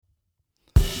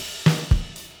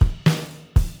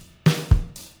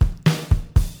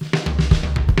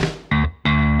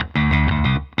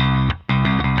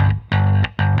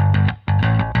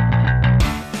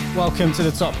welcome to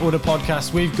the Top Order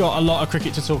podcast. We've got a lot of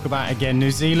cricket to talk about again. New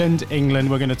Zealand,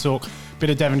 England, we're going to talk a bit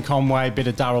of Devon Conway, a bit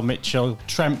of Daryl Mitchell,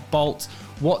 Trent Boult.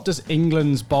 What does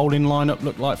England's bowling lineup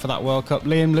look like for that World Cup?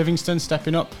 Liam Livingstone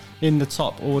stepping up in the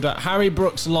top order. Harry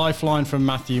Brooks' lifeline from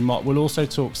Matthew Mott. We'll also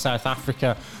talk South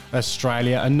Africa,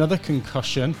 Australia. Another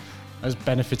concussion has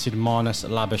benefited Marnus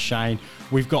Labuschagne.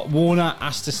 We've got Warner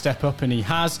asked to step up, and he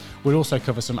has. We'll also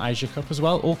cover some Asia Cup as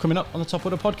well, all coming up on the Top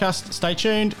Order podcast. Stay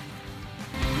tuned.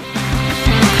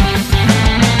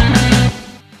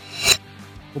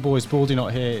 Well, boys, Baldy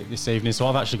not here this evening, so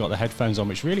I've actually got the headphones on,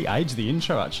 which really aids the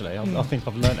intro, actually. I think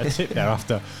I've learnt a tip there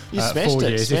after 4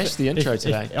 years. Smashed the intro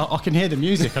today. I can hear the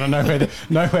music and I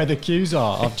know where the cues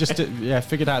are. I've just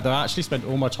figured out that I actually spent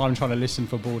all my time trying to listen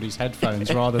for Baldy's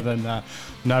headphones rather than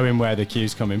knowing where the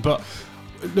cues come in. But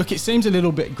look, it seems a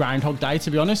little bit Groundhog Day, to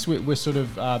be honest. We're sort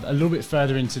of a little bit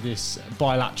further into this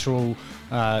bilateral,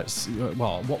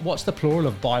 what's the plural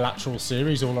of bilateral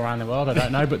series all around the world? I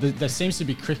don't know, but there seems to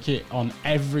be cricket on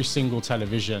every single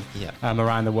television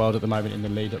around the world at the moment in the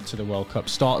lead up to the World Cup.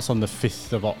 Starts on the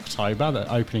 5th of October,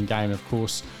 the opening game, of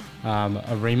course.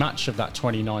 A rematch of that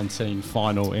 2019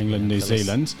 final, England-New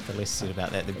Zealand. The less said about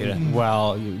that, the better.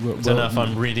 Well, I don't know if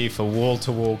I'm ready for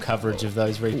wall-to-wall coverage of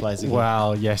those replays again.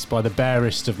 Well, yes, by the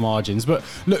barest of margins. But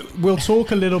look, we'll talk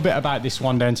a little bit about this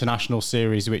one-day international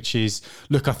series, which is,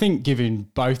 look, I think giving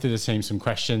both of the teams some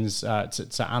questions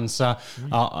to answer.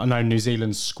 I know New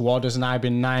Zealand's squad has now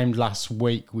been named. Last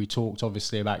week, we talked,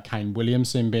 obviously, about Kane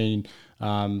Williamson being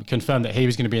confirmed that he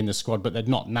was going to be in the squad, but they'd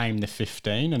not named the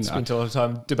 15. And spent a lot of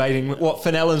time debating what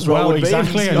Finn Allen's role would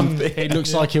exactly, be. And it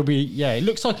looks like he'll be. Yeah, it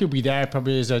looks like he'll be there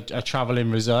probably as a travelling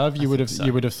reserve. You would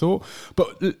have thought.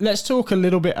 But let's talk a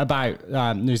little bit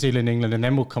about New Zealand, England, and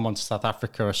then we'll come on to South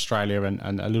Africa, Australia,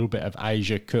 and a little bit of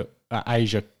Asia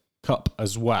Cup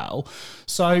as well.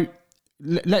 So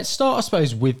let's start, I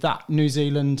suppose, with that New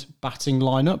Zealand batting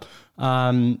lineup.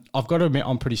 I've got to admit,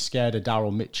 I'm pretty scared of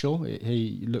Daryl Mitchell.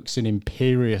 He looks in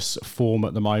imperious form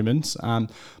at the moment.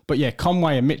 But yeah,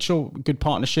 Conway and Mitchell, good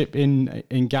partnership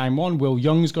in game one. Will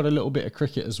Young's got a little bit of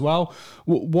cricket as well.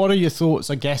 What are your thoughts,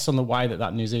 I guess, on the way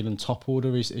that New Zealand top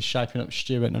order is shaping up,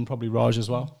 Stuart, and probably Raj as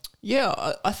well?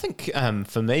 Yeah, I think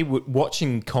for me,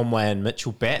 watching Conway and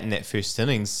Mitchell bat in that first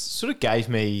innings sort of gave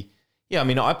me... Yeah, I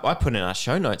mean, I put in our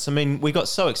show notes. I mean, we got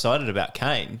so excited about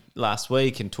Kane last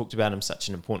week and talked about him such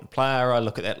an important player. I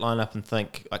look at that lineup and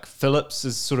think, like, Phillips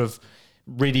is sort of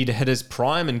ready to hit his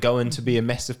prime and go in to be a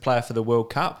massive player for the World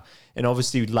Cup. And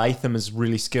obviously, Latham is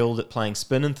really skilled at playing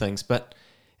spin and things. But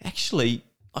actually,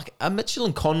 like, are Mitchell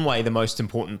and Conway the most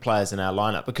important players in our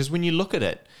lineup? Because when you look at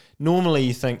it, normally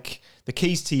you think the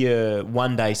keys to your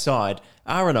one-day side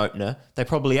are an opener. They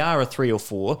probably are a 3 or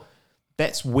 4.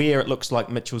 That's where it looks like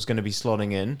Mitchell's going to be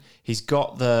slotting in. He's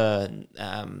got the,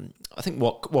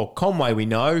 Conway we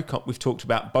know. We've talked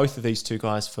about both of these two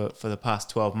guys for the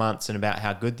past 12 months and about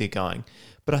how good they're going.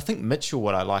 But I think Mitchell,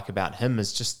 what I like about him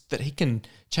is just that he can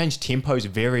change tempos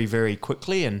very, very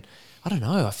quickly. And I don't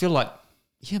know, I feel like,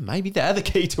 maybe they're the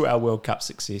key to our World Cup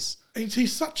success.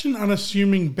 He's such an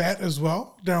unassuming bat as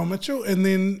well, Daryl Mitchell.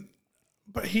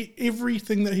 But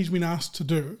everything that he's been asked to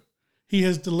do, he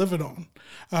has delivered on.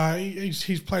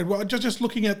 He's played well. Just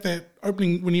looking at that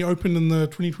opening when he opened in the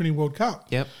 2020 World Cup,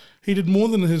 he did more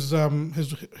than his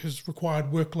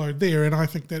required workload there, and I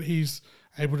think that he's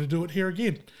able to do it here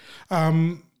again.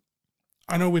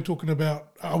 I know we're talking about.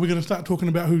 Are we going to start talking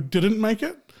about who didn't make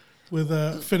it with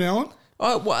Finn Allen?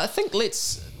 Oh, well, I think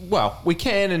we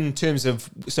can in terms of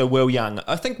Will Young.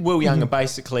 I think Will Young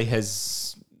basically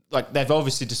has, like, they've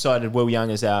obviously decided Will Young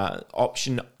is our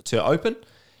option to open.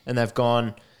 And they've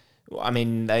gone, I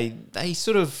mean, they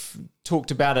sort of talked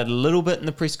about it a little bit in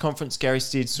the press conference. Gary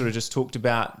Stead sort of just talked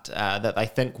about that they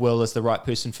think Will is the right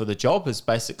person for the job, is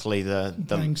basically the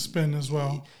playing spin as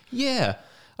well. Yeah.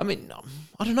 I mean,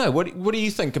 I don't know. What do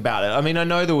you think about it? I mean, I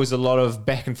know there was a lot of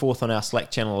back and forth on our Slack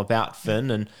channel about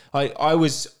Finn, and I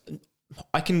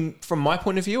can, from my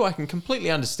point of view, I can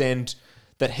completely understand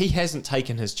that he hasn't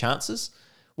taken his chances.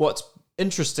 What's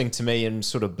interesting to me and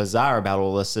sort of bizarre about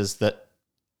all this is that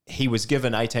he was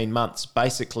given 18 months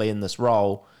basically in this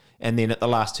role, and then at the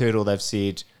last hurdle they've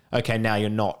said, okay, now you're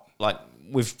not. Like,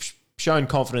 we've shown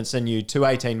confidence in you to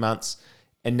 18 months,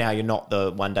 and now you're not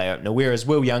the one-day opener. Whereas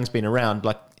Will Young's been around,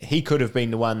 like, he could have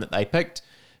been the one that they picked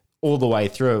all the way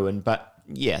through. But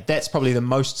that's probably the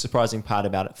most surprising part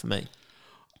about it for me.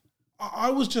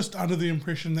 I was just under the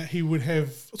impression that he would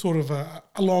have sort of a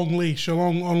long leash, a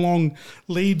long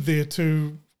lead there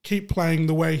to keep playing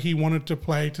the way he wanted to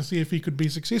play to see if he could be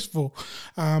successful.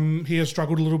 He has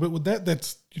struggled a little bit with that.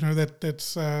 That's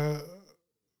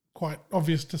quite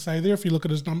obvious to say there if you look at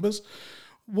his numbers.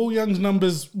 Will Young's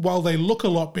numbers, while they look a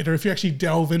lot better, if you actually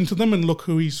delve into them and look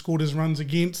who he scored his runs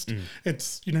against,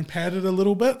 it's padded a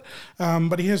little bit.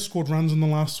 But he has scored runs in the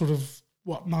last sort of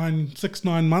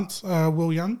 9 months.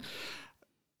 Will Young.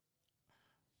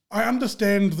 I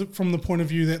understand that from the point of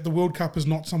view that the World Cup is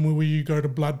not somewhere where you go to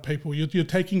blood people. You're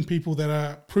taking people that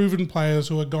are proven players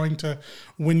who are going to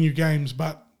win you games.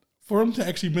 But for him to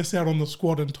actually miss out on the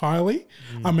squad entirely,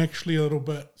 I'm actually a little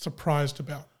bit surprised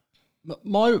about.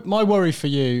 My worry for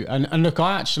you, and look,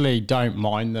 I actually don't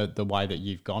mind the way that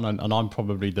you've gone, and I'm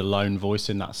probably the lone voice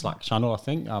in that Slack channel, I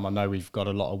think. I know we've got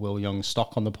a lot of Will Young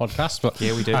stock on the podcast, but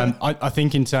yeah, we do. I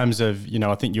think in terms of,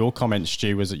 I think your comment,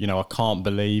 Stu, was that, I can't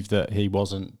believe that he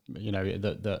wasn't,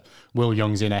 that Will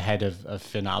Young's in ahead of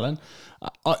Finn Allen.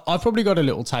 I've probably got a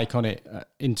little take on it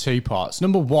in two parts.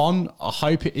 Number one, I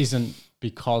hope it isn't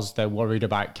because they're worried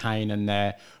about Kane and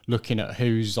they're looking at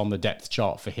who's on the depth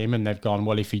chart for him, and they've gone,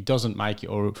 well, if he doesn't make it,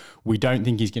 or we don't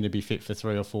think he's going to be fit for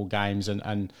 3 or 4 games,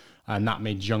 and that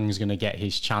means Young's going to get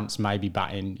his chance maybe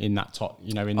batting in that top,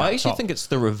 I actually think it's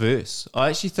the reverse. I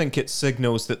actually think it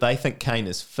signals that they think Kane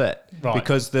is fit, right?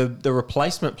 Because the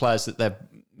replacement players that they've,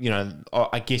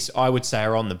 I guess I would say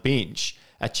are on the bench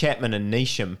are Chapman and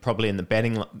Neesham, probably in the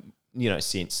batting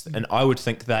sense, and I would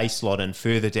think they slot in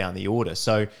further down the order.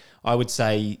 So I would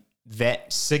say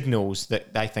that signals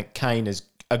that they think Kane is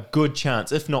a good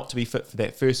chance, if not to be fit for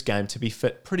that first game, to be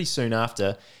fit pretty soon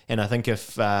after. And I think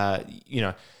if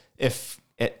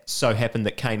it so happened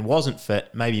that Kane wasn't fit,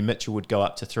 maybe Mitchell would go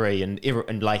up to 3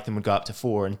 and Latham would go up to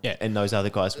 4, and those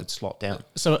other guys would slot down.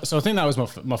 So I think that was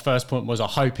my first point, was I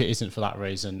hope it isn't for that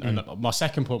reason. And my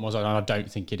second point was I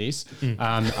don't think it is. And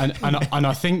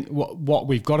I think what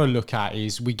we've got to look at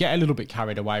is we get a little bit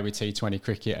carried away with T20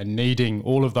 cricket and needing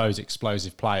all of those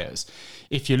explosive players.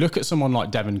 If you look at someone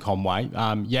like Devon Conway,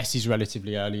 yes, he's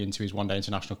relatively early into his one-day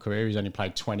international career. He's only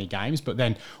played 20 games. But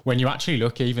then when you actually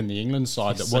look, even the England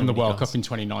side that won the World Cup in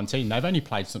 2019, they've only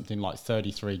played something like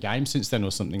 33 games since then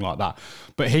or something like that.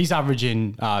 But he's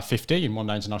averaging 50 in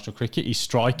one-day international cricket. He's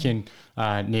striking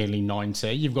nearly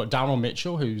 90. You've got Darryl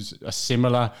Mitchell, who's a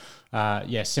similar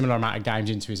amount of games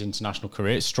into his international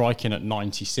career, striking at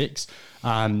 96.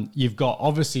 You've got,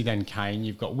 obviously, then Kane.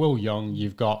 You've got Will Young.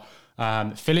 You've got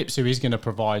Phillips, who is going to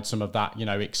provide some of that,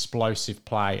 explosive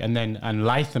play. And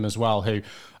Latham as well, who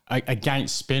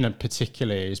against spin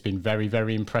particularly has been very,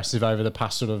 very impressive over the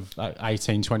past sort of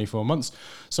 18, 24 months.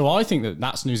 So I think that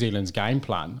that's New Zealand's game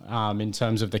plan in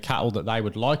terms of the cattle that they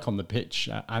would like on the pitch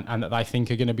and that they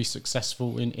think are going to be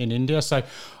successful in India. So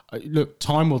look,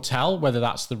 time will tell whether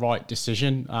that's the right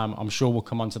decision. I'm sure we'll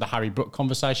come on to the Harry Brook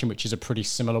conversation, which is a pretty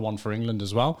similar one for England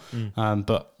as well.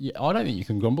 But yeah, I don't think you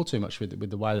can grumble too much with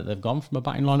the way that they've gone from a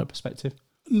batting lineup perspective.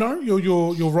 No,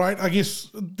 you're right. I guess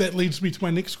that leads me to my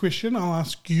next question. I'll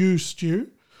ask you, Stu.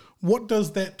 What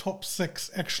does that top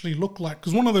 6 actually look like?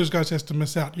 Because one of those guys has to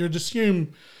miss out. You'd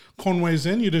assume Conway's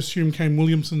in. You'd assume Kane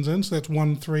Williamson's in. So that's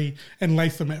 1, 3, and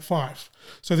Latham at 5.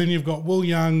 So then you've got Will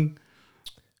Young.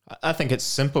 I think it's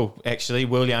simple, actually.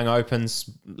 Will Young opens,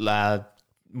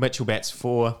 Mitchell bats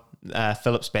 4,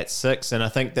 Phillips bats 6, and I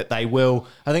think that they will.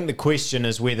 I think the question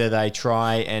is whether they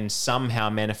try and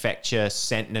somehow manufacture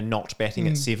Santner not batting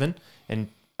at 7. And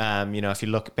if you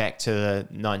look back to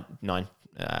the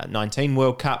 19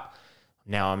 World Cup,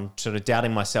 now I'm sort of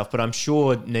doubting myself, but I'm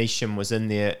sure Neesham was in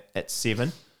there at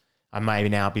 7. I may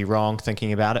now be wrong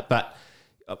thinking about it, but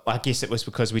I guess it was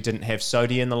because we didn't have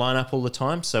Sodhi in the lineup all the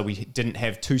time, so we didn't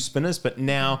have 2 spinners. But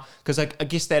now, because I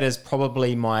guess that is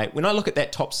probably when I look at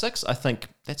that top 6, I think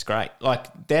that's great.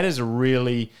 Like, that is a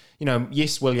really,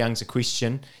 yes, Will Young's a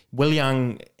question. Will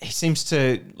Young, he seems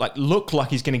to look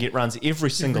like he's going to get runs every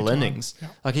single innings. Yeah.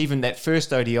 Like, even that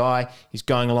first ODI, he's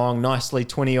going along nicely,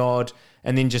 20 odd,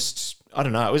 and then just, I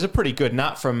don't know, it was a pretty good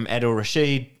nut from Adil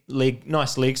Rashid,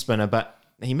 nice leg spinner, but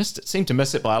he seemed to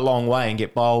miss it by a long way and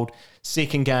get bowled.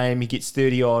 Second game, he gets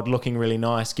 30 odd, looking really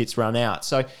nice, gets run out.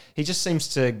 So he just seems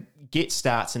to get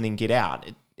starts and then get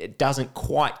out. It doesn't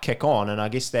quite kick on, and I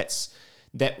guess that's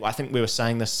that. I think we were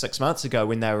saying this 6 months ago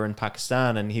when they were in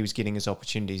Pakistan and he was getting his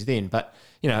opportunities then. But,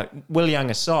 Will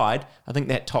Young aside, I think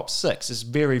that top 6 is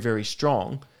very, very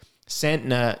strong.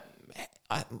 Santner,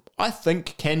 I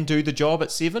think, can do the job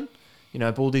at 7.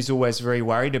 Baldy's always very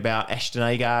worried about Ashton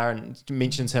Agar and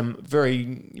mentions him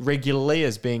very regularly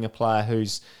as being a player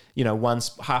who's,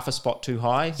 half a spot too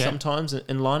high sometimes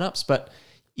in lineups. But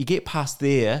you get past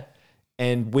there,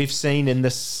 and we've seen in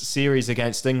this series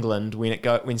against England when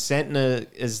Santner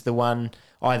is the one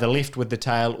either left with the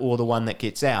tail or the one that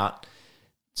gets out,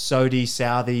 Sodhi,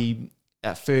 Southey,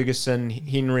 Ferguson,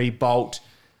 Henry, Bolt,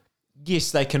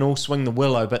 yes, they can all swing the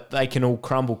willow, but they can all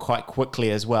crumble quite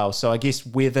quickly as well. So I guess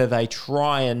whether they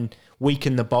try and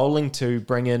weaken the bowling to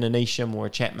bring in an Isham or a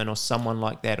Chapman or someone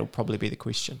like that will probably be the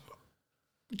question.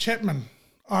 Chapman.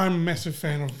 I'm a massive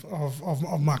fan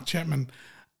of Mark Chapman.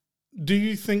 Do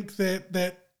you think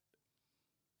that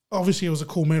obviously it was a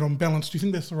call made on balance? Do you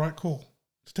think that's the right call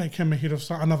to take him ahead of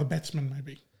another batsman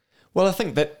maybe? Well, I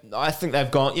think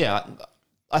they've gone. Yeah,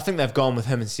 I think they've gone with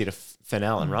him instead of Finn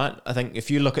Allen, right? I think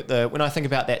if you look at when I think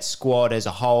about that squad as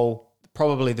a whole,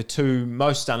 probably the two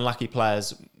most unlucky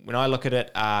players when I look at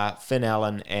it are Finn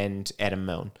Allen and Adam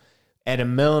Milne.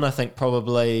 Adam Milne, I think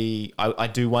probably I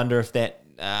do wonder if that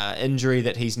injury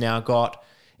that he's now got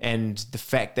and the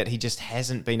fact that he just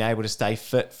hasn't been able to stay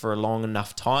fit for a long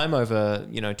enough time over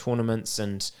tournaments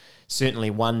and certainly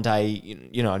one day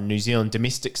New Zealand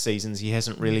domestic seasons, he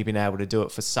hasn't really been able to do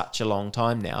it for such a long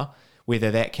time now.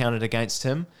 Whether that counted against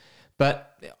him.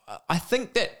 But I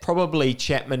think that probably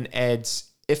Chapman adds,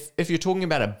 if you're talking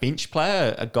about a bench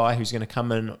player, a guy who's going to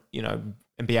come in,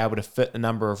 and be able to fit a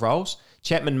number of roles,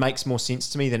 Chapman makes more sense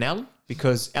to me than Allen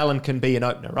because Allen can be an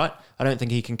opener, right? I don't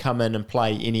think he can come in and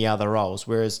play any other roles.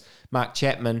 Whereas Mark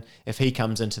Chapman, if he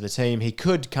comes into the team, he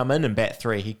could come in and bat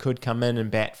 3. He could come in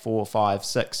and bat 4, 5,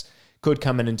 6, could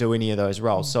come in and do any of those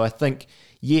roles. So I think,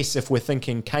 yes, if we're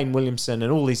thinking Kane Williamson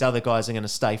and all these other guys are going to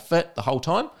stay fit the whole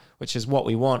time, which is what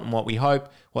we want and what we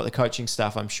hope, what the coaching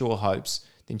staff I'm sure hopes,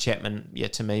 then Chapman,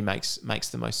 to me, makes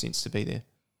the most sense to be there.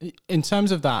 In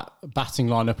terms of that batting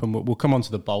lineup, and we'll come on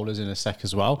to the bowlers in a sec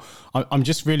as well, I'm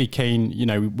just really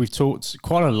keen, we've talked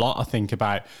quite a lot, I think,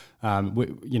 about,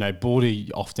 Bordy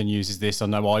often uses this, I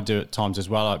know I do at times as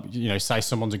well, say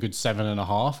someone's a good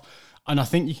 7.5, and I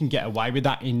think you can get away with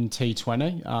that in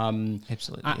T20.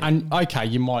 Absolutely. And okay,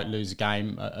 you might lose a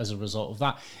game as a result of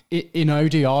that. In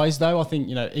ODIs, though, I think,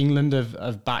 England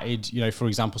have batted, for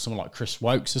example, someone like Chris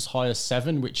Wokes as high as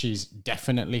 7, which is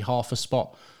definitely half a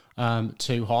spot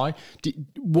too high.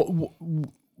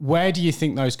 Where do you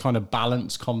think those kind of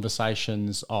balance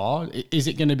conversations are? Is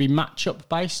it going to be matchup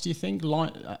based, do you think?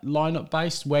 Lineup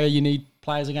based, where you need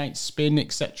players against spin,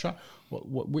 etc.?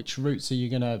 Which routes are you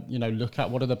going to look at?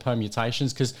 What are the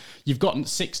permutations? Because you've gotten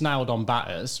 6 nailed on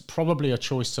batters, probably a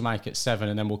choice to make it 7,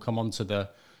 and then we'll come on to the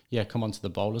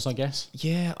bowlers, I guess.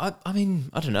 Yeah, I mean,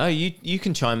 I don't know. You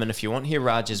can chime in if you want here,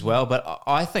 Raj, as well, but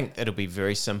I think it'll be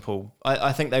very simple.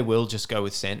 I think they will just go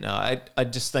with Santner. I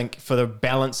just think for the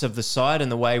balance of the side and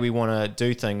the way we want to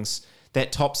do things,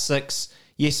 that top 6,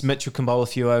 yes, Mitchell can bowl a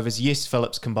few overs, yes,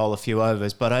 Phillips can bowl a few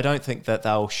overs, but I don't think that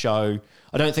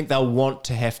I don't think they'll want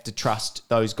to have to trust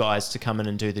those guys to come in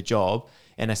and do the job.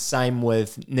 And the same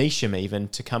with Neesham even,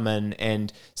 to come in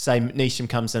and say Neesham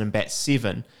comes in and bats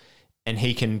 7 and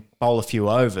he can bowl a few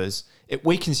overs. It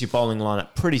weakens your bowling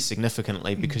lineup pretty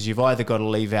significantly because you've either got to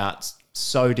leave out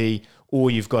Sodhi or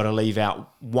you've got to leave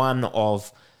out one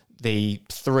of the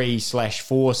 3/4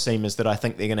 seamers that I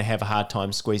think they're going to have a hard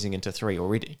time squeezing into 3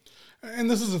 already. And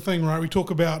this is the thing, right? We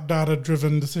talk about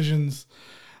data-driven decisions.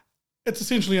 It's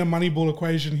essentially a money ball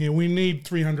equation here. We need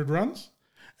 300 runs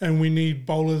and we need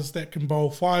bowlers that can bowl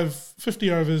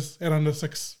 50 overs at under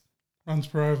 6 runs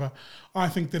per over. I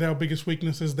think that our biggest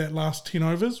weakness is that last 10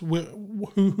 overs.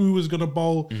 Who is going to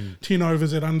bowl 10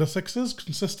 overs at under 6s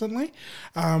consistently?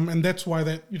 And that's why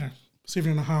that,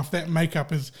 7.5, that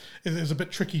makeup is a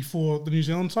bit tricky for the New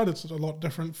Zealand side. It's a lot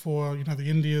different for, the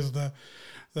Indias, the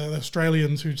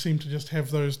Australians who seem to just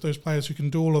have those players who can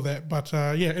do all of that. But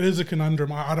it is a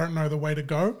conundrum. I don't know the way to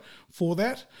go for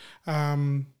that.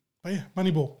 But yeah,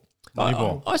 Moneyball.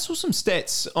 I saw some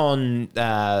stats on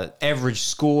average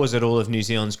scores at all of New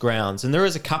Zealand's grounds, and there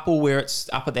is a couple where it's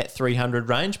up at that 300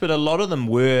 range, but a lot of them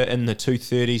were in the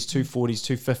 230s, 240s,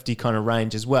 250 kind of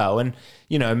range as well. And,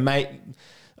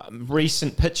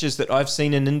 recent pitches that I've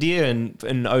seen in India and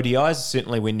in ODIs,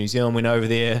 certainly when New Zealand went over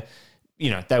there,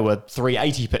 they were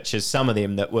 380 pitches, some of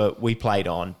them that we played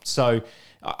on. So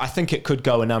I think it could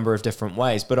go a number of different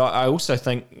ways. But I also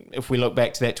think if we look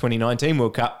back to that 2019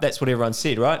 World Cup, that's what everyone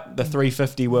said, right? The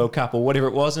 350 World Cup or whatever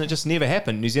it was, and it just never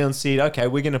happened. New Zealand said, okay,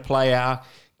 we're going to play our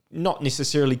not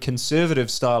necessarily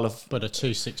conservative style of... But a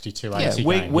 260, 280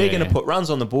 game. We're going to put runs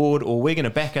on the board, or we're going to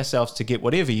back ourselves to get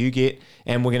whatever you get,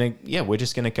 and we're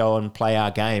just going to go and play our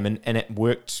game. And it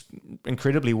worked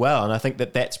incredibly well. And I think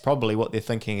that's probably what they're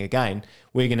thinking again.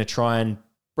 We're going to try and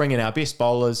bring in our best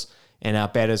bowlers, and our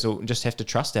batters will just have to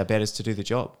trust our batters to do the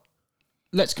job.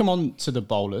 Let's come on to the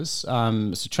bowlers.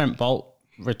 So Trent Boult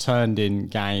returned in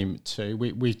game 2.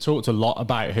 We've talked a lot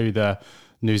about who the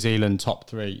New Zealand top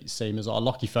 3 seamers are.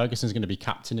 Lockie Ferguson's going to be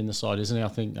captain in the side, isn't he? I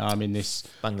think in this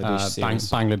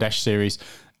Bangladesh series.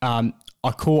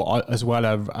 I caught as well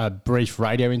a brief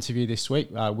radio interview this week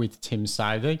with Tim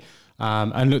Southey.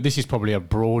 And look, this is probably a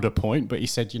broader point, but he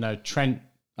said, Trent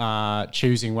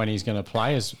choosing when he's going to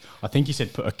play is, I think he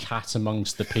said, put a cat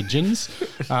amongst the pigeons.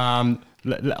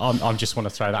 I just want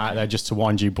to throw that out there just to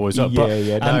wind you boys up. No,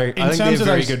 I think they're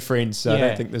very good friends, so I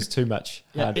don't think there's too much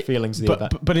hard feelings there.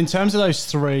 But in terms of those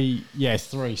three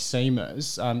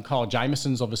seamers, Carl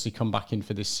Jamison's obviously come back in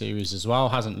for this series as well.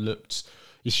 Hasn't looked.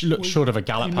 He looked short of a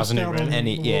gallop, hasn't he? Really?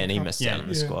 And he missed out on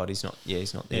the squad. He's not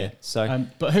there. Yeah. So,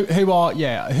 but who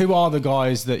are the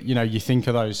guys that you think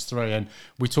of those three? And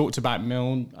we talked about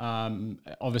Milne,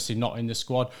 obviously not in the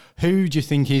squad. Who do you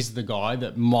think is the guy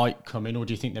that might come in, or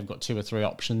do you think they've got two or three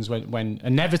options when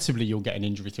inevitably you'll get an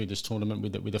injury through this tournament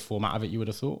with the format of it? You would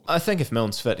have thought. I think if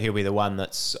Milne's fit, he'll be the one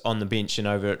that's on the bench and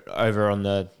over on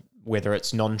the, whether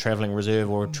it's non-travelling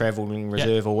reserve or travelling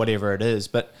reserve or whatever it is,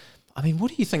 but. I mean, what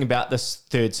do you think about this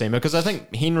third seamer? Because I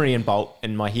think Henry and Bolt,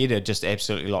 in my head, are just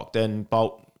absolutely locked in.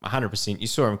 Bolt, 100%. You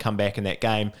saw him come back in that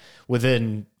game.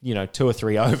 Within, 2 or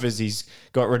 3 overs, he's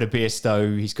got rid of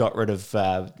Bairstow. He's got rid of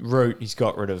Root. He's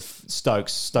got rid of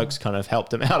Stokes. Stokes kind of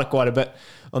helped him out quite a bit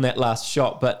on that last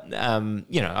shot. But,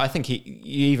 I think you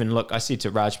even look, I said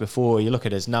to Raj before, you look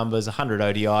at his numbers, 100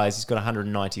 ODIs, he's got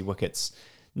 190 wickets.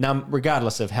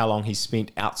 Regardless of how long he's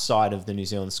spent outside of the New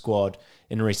Zealand squad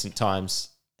in recent times,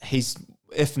 he's,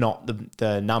 if not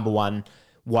the number one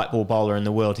white ball bowler in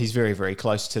the world, he's very, very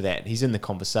close to that. He's in the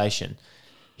conversation.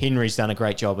 Henry's done a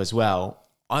great job as well.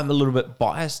 I'm a little bit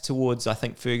biased towards, I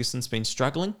think Ferguson's been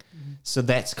struggling. Mm-hmm. So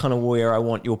that's kind of where I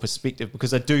want your perspective,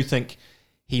 because I do think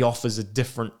he offers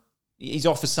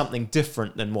something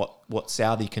different than what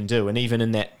Southey can do. And even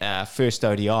in that first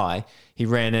ODI, he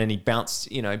ran in, he bounced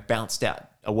out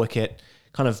a wicket,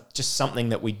 kind of just something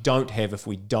that we don't have if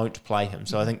we don't play him.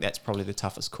 So I think that's probably the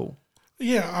toughest call.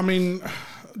 Yeah, I mean,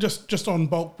 just on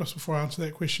Bolt, just before I answer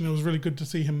that question, it was really good to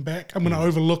see him back. I'm going to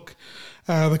overlook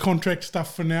the contract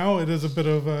stuff for now. It is a bit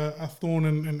of a thorn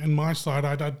in my side.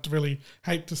 I'd really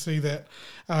hate to see that.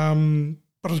 But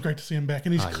it was great to see him back.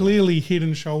 And he's clearly head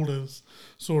and shoulders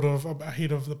sort of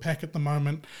ahead of the pack at the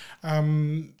moment.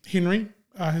 Henry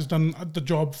has done the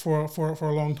job for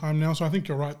a long time now. So I think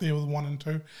you're right there with 1 and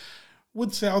 2.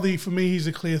 With Southey, for me, he's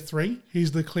a clear 3.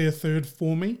 He's the clear third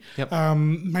for me. Yep.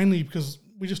 Mainly because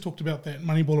we just talked about that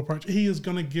Moneyball approach. He is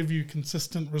going to give you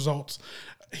consistent results.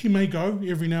 He may go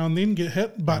every now and then, get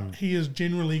hit, but he is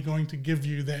generally going to give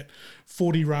you that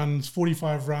 40 runs,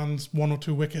 45 runs, 1 or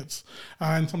 2 wickets.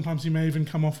 And sometimes he may even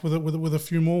come off with a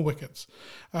few more wickets.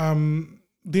 Then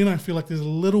I feel like there's a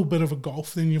little bit of a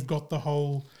gulf. Then you've got the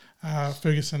whole...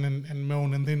 Ferguson and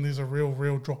Milne, and then there's a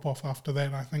real drop-off after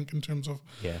that, I think, in terms of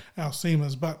our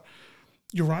seamers. But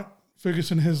you're right,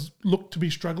 Ferguson has looked to be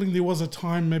struggling. There was a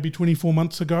time maybe 24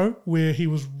 months ago where he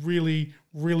was really,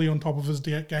 really on top of his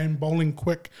game, bowling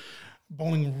quick,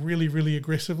 bowling really, really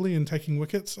aggressively and taking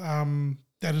wickets.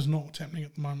 That is not what's happening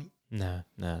at the moment. No,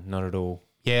 not at all.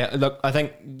 Yeah, look, I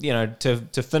think,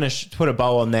 to finish, put a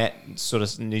bow on that sort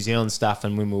of New Zealand stuff,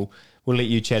 and when we'll let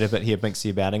you chat a bit here, Binksy,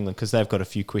 about England, because they've got a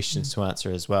few questions to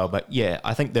answer as well. But yeah,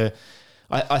 I think the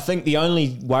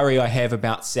only worry I have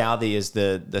about Southey is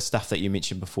the stuff that you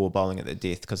mentioned before, bowling at the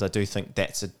death, because I do think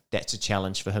that's a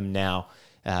challenge for him now,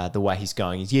 the way he's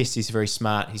going. Yes, he's very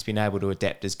smart. He's been able to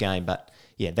adapt his game, but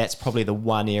yeah, that's probably the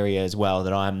one area as well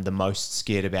that I'm the most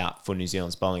scared about for New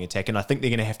Zealand's bowling attack. And I think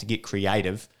they're going to have to get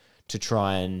creative to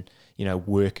try and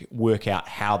work out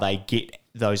how they get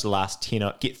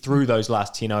through those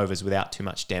last 10 overs without too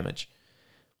much damage.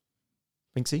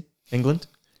 Binksy, England,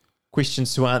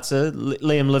 questions to answer.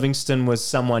 Liam Livingstone was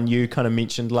someone you kind of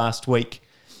mentioned last week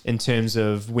in terms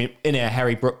of in our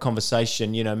Harry Brook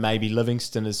conversation. Maybe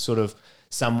Livingstone is sort of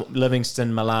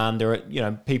Livingstone, Milan. There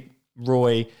are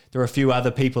Roy. There are a few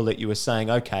other people that you were saying,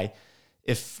 okay,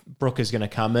 if Brook is going to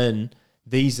come in,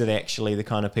 these are actually the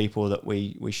kind of people that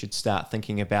we should start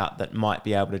thinking about that might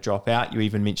be able to drop out. You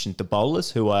even mentioned the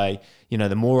bowlers, who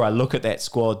the more I look at that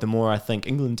squad, the more I think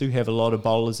England do have a lot of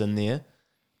bowlers in there.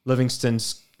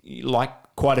 Livingstone's, like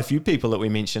quite a few people that we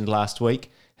mentioned last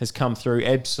week, has come through,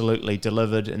 absolutely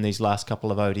delivered in these last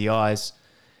couple of ODIs.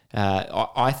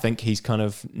 I think he's kind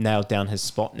of nailed down his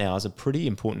spot now as a pretty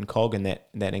important cog in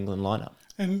that England lineup.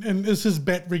 And is his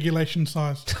bat regulation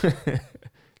size?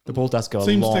 The ball does go a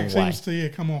long way. Seems to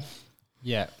come off.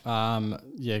 Yeah,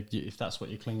 if that's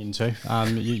what you're clinging to,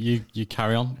 you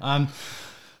carry on.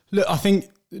 Look, I think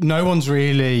no one's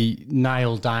really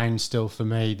nailed down still for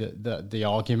me the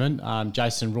argument.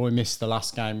 Jason Roy missed the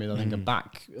last game with, I think, a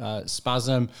back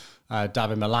spasm.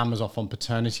 David Milan was off on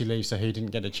paternity leave, so he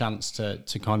didn't get a chance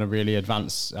to kind of really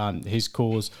advance his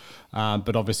cause,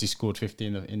 but obviously scored 50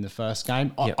 in the first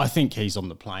game. I think he's on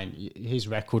the plane. His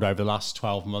record over the last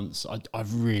 12 months, I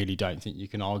really don't think you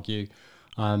can argue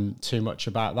too much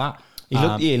about that.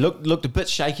 He looked a bit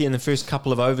shaky in the first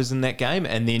couple of overs in that game,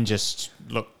 and then just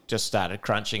started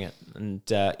crunching it. And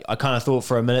I kind of thought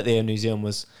for a minute there, New Zealand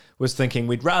was thinking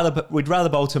we'd rather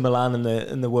bowl to Milan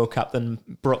in the World Cup than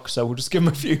Brook, so we'll just give him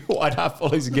a few wide half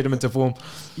volleys and get him into form.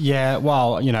 Yeah,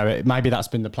 well, maybe that's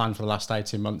been the plan for the last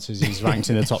 18 months, as he's ranked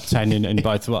in the top 10 in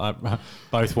both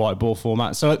white ball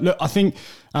formats. So look, I think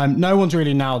no one's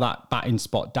really nailed that batting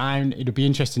spot down. It'll be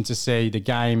interesting to see. The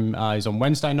game is on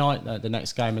Wednesday night, the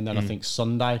next game, and then I think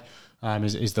Sunday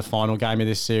is the final game of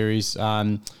this series.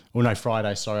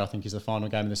 Friday, sorry, I think is the final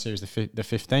game of the series, the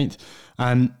 15th.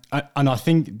 And I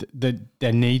think that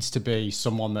there needs to be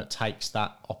someone that takes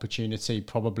that opportunity,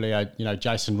 probably,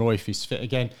 Jason Roy if he's fit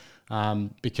again.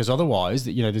 Because otherwise,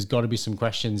 there's got to be some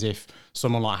questions if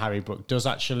someone like Harry Brook does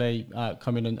actually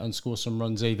come in and score some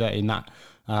runs, either in that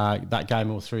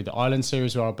game or through the Island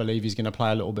series, where I believe he's going to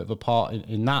play a little bit of a part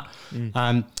in that.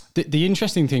 The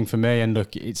interesting thing for me, and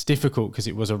look, it's difficult because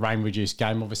it was a rain-reduced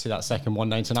game, obviously that second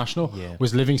one-day international,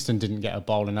 was Livingston didn't get a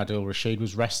bowl and Adil Rashid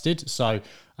was rested. So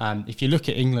if you look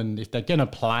at England, if they're going to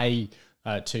play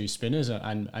two spinners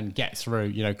and get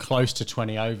through, close to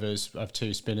 20 overs of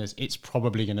two spinners, it's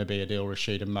probably going to be Adil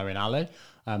Rashid and Moeen Ali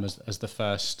as the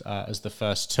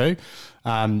first two.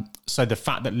 So the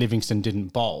fact that Livingston didn't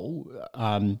bowl,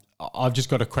 I've just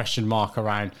got a question mark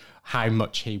around how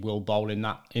much he will bowl in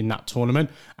that tournament.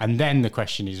 And then the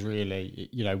question is really,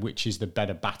 which is the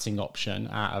better batting option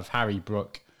out of Harry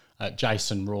Brook,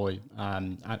 Jason Roy,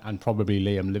 and probably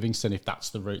Liam Livingston, if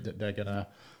that's the route that they're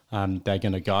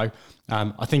going to go.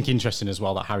 I think interesting as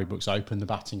well that Harry Brook's opened the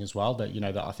batting as well. That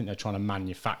that I think they're trying to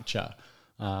manufacture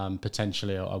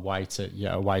potentially a way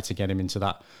to get him into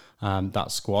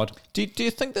that squad. Do you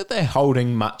think that they're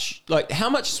holding much? Like, how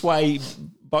much sway,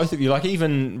 both of you? Like,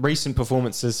 even recent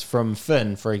performances from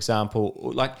Finn, for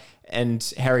example,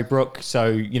 and Harry Brook.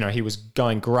 So he was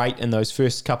going great in those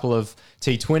first couple of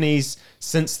T20s.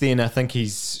 Since then, I think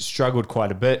he's struggled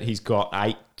quite a bit. He's got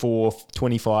 8, 4,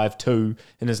 25, 2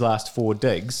 in his last 4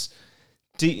 digs.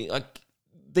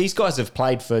 These guys have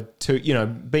played for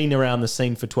been around the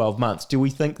scene for 12 months. Do we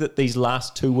think that these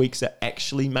last 2 weeks are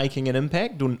actually making an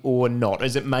impact or not?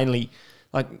 Is it mainly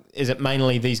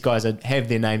these guys have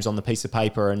their names on the piece of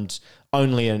paper and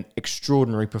only an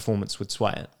extraordinary performance would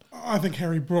sway it? I think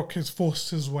Harry Brook has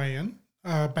forced his way in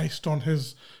based on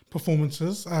his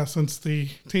performances since the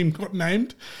team got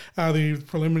named, the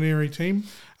preliminary team.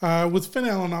 With Finn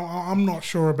Allen, I'm not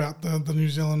sure about the New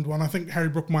Zealand one. I think Harry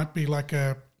Brook might be like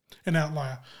an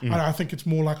outlier. I think it's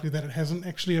more likely that it hasn't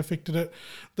actually affected it.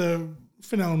 The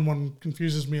Finn Allen one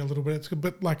confuses me a little bit. It's a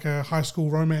bit like a high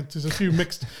school romance. There's a few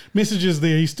mixed messages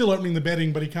there. He's still opening the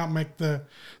batting, but he can't make the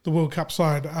World Cup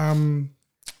side.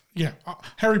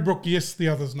 Harry Brook, yes. The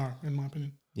others, no, in my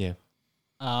opinion. Yeah.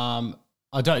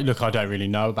 I don't really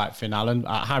know about Finn Allen.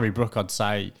 Harry Brook, I'd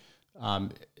say,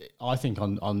 I think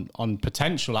on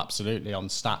potential, absolutely. On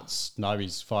stats, no,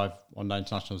 he's 5 one-day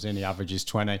internationals in. He averages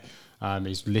 20.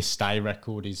 His list A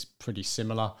record is pretty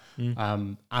similar.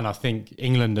 And I think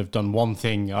England have done one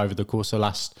thing over the course of the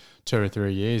last 2 or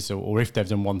 3 years, or if they've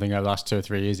done one thing over the last 2 or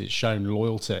 3 years, it's shown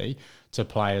loyalty to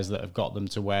players that have got them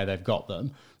to where they've got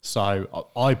them. So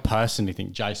I personally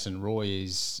think Jason Roy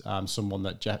is someone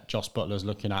that Joss Butler's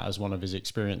looking at as one of his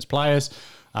experienced players.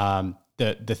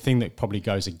 The thing that probably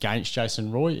goes against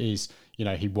Jason Roy is,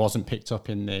 he wasn't picked up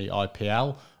in the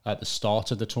IPL at the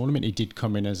start of the tournament. He did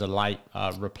come in as a late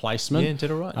replacement. Yeah,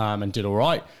 and did all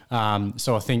right.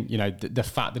 So I think, the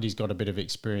fact that he's got a bit of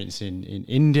experience in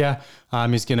India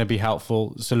is going to be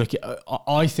helpful. So look,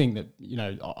 I think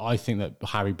that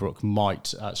Harry Brook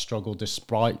might struggle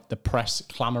despite the press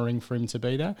clamouring for him to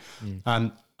be there.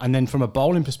 And then from a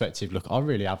bowling perspective, look, I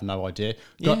really have no idea.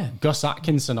 Gus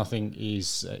Atkinson, I think,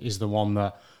 is the one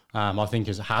that I think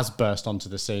has burst onto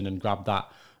the scene and grabbed that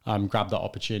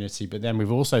opportunity. But then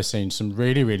we've also seen some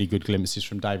really, really good glimpses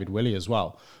from David Willey as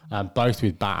well, both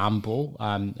with bat and ball.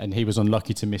 And he was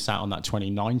unlucky to miss out on that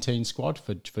 2019 squad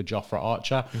for Jofra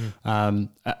Archer. And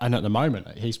at the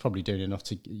moment, he's probably doing enough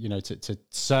to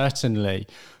certainly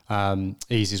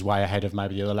ease his way ahead of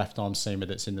maybe the other left-arm seamer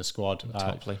that's in the squad,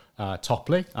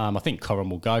 Topley. I think Curran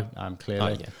will go,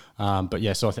 clearly. But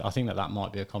yeah, so I think that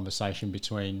might be a conversation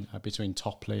between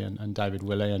Topley and David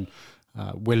Willey, and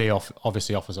Willey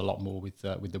obviously offers a lot more with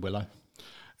the Willow.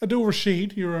 Adil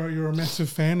Rashid, you're a massive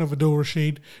fan of Adil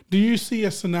Rashid. Do you see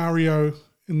a scenario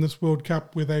in this World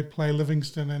Cup where they play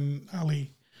Livingston and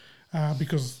Ali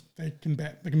because they can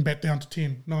bat down to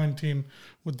 10, 9, 10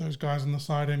 with those guys on the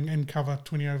side and cover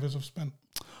 20 overs of spin.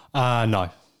 No.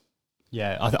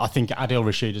 Yeah, I think Adil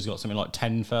Rashid has got something like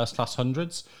 10 first-class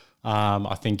hundreds.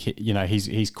 I think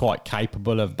he's quite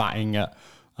capable of batting at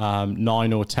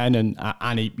 9 or 10,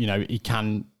 and he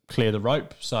can clear the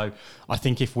rope. So I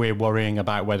think if we're worrying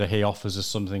about whether he offers us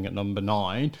something at number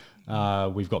 9,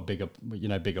 we've got bigger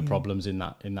problems in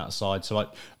that side. So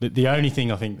the only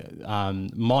thing I think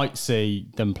might see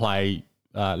them play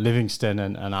Livingston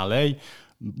and Ali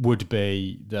would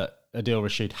be that Adil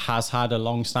Rashid has had a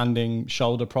long-standing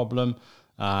shoulder problem.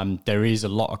 There is a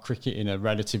lot of cricket in a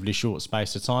relatively short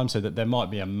space of time, so that there might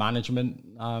be a management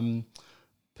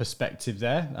perspective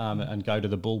there, and go to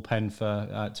the bullpen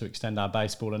for to extend our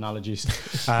baseball analogies.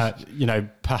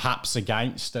 Perhaps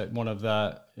against one of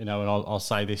the, and I'll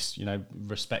say this,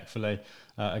 respectfully,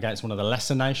 against one of the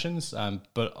lesser nations.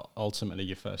 But ultimately,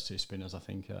 your first two spinners, I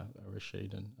think, are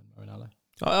Rashid and Moeen Ali.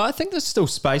 I think there's still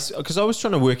space, because I was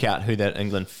trying to work out who that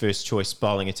England first choice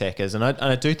bowling attack is, and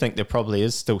I do think there probably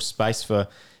is still space for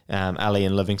Ali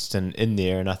and Livingston in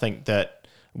there. And I think that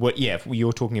if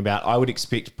you're talking about, I would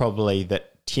expect probably that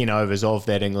 10 overs of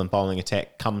that England bowling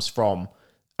attack comes from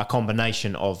a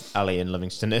combination of Ali and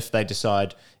Livingston. If they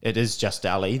decide it is just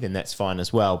Ali, then that's fine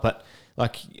as well. But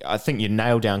I think you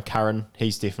nailed down Curran.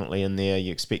 He's definitely in there.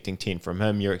 You're expecting 10 from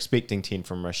him. You're expecting 10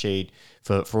 from Rashid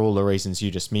for all the reasons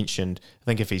you just mentioned. I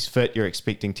think if he's fit, you're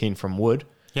expecting 10 from Wood.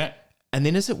 Yeah. And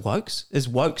then is it Wokes? Is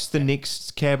Wokes the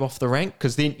next cab off the rank?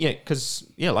 Because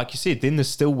like you said, then there's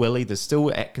still Willie, there's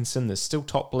still Atkinson, there's still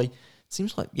Topley. It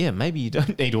seems like, maybe you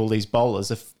don't need all these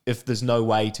bowlers if there's no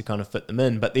way to kind of fit them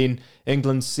in. But then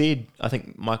England said, I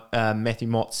think Matthew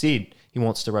Mott said he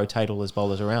wants to rotate all his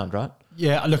bowlers around, right?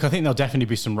 Yeah, look, I think there'll definitely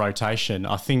be some rotation.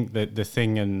 I think that the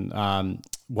thing, and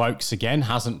Wokes, again,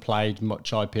 hasn't played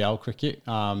much IPL cricket.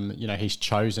 He's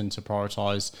chosen to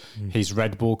prioritise his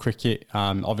red ball cricket.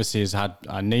 Obviously, has had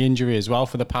a knee injury as well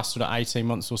for the past sort of 18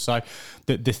 months or so.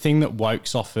 The thing that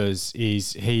Wokes offers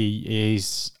is he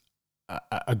is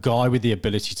a guy with the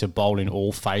ability to bowl in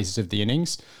all phases of the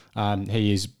innings.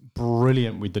 He is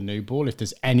brilliant with the new ball if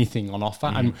there's anything on offer.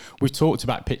 And we've talked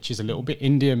about pitches a little bit.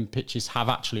 Indian pitches have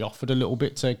actually offered a little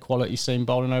bit to quality seam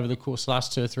bowling over the course of the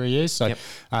last 2 or 3 years. So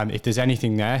if there's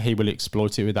anything there, he will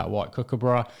exploit it with that white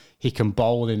kookaburra. He can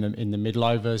bowl in the middle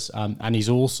overs, and he's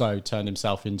also turned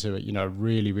himself into a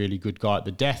really, really good guy at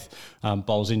the death.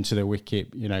 Bowls into the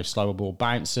wicket, slower ball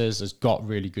bounces, has got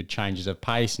really good changes of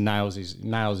pace, nails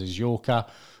his Yorker.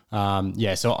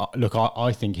 So look,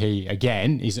 I think he,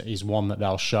 again, is one that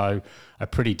they'll show a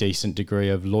pretty decent degree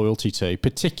of loyalty to,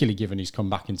 particularly given he's come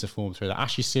back into form through the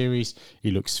Ashes series. He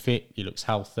looks fit, he looks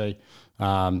healthy,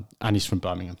 and he's from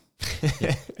Birmingham.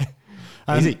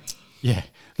 Easy. Yeah.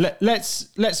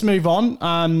 Let's move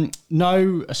on.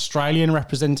 No Australian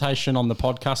representation on the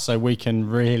podcast, so we can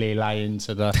really lay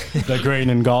into the green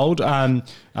and gold,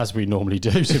 as we normally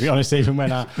do, to be honest, even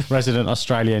when our resident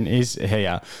Australian is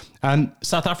here.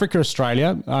 South Africa,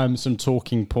 Australia, some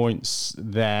talking points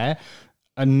there.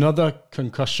 Another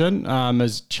concussion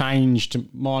has changed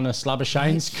Marnus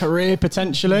Labuschagne's career,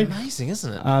 potentially. Amazing,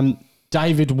 isn't it?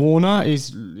 David Warner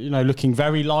is looking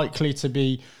very likely to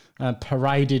be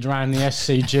paraded around the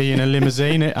SCG in a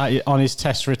limousine on his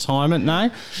test retirement now.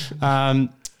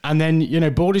 And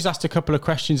then, Baldy's asked a couple of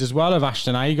questions as well of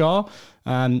Ashton Agar.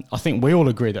 I think we all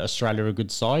agree that Australia are a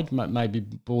good side. Maybe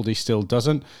Baldy still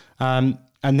doesn't.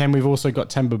 And then we've also got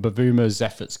Temba Bavuma's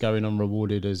efforts going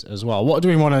unrewarded as well. What do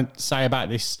we want to say about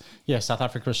this South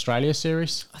Africa-Australia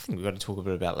series? I think we've got to talk a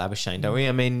bit about Labuschagne, don't we?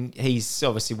 I mean, he's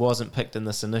obviously wasn't picked in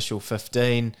this initial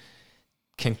 15.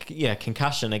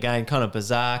 Concussion again, kind of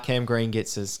bizarre. Cam Green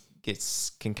gets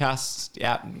concussed.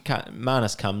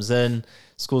 Marnus comes in,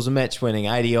 scores a match-winning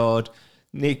 80-odd.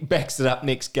 Backs it up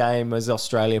next game as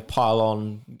Australia pile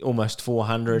on almost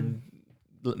 400.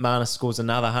 Marnus scores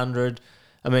another 100.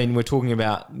 I mean, we're talking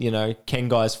about, can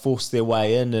guys force their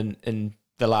way in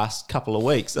the last couple of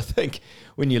weeks? I think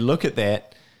when you look at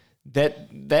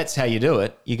that's how you do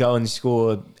it. You go and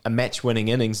score a match-winning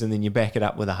innings and then you back it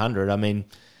up with 100. I mean,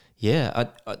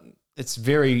 it's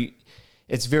very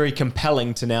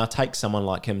compelling to now take someone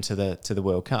like him to the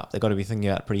World Cup. They've got to be thinking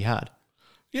about it pretty hard.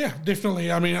 Yeah,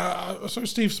 definitely. I mean, so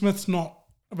Steve Smith's not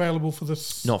available for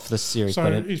this. Not for this series.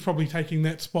 So he's probably taking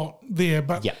that spot there.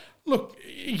 But look,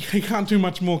 he can't do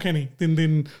much more, can he,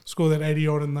 than score that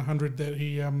 80-odd and the 100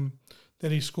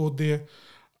 that he scored there.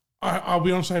 I'll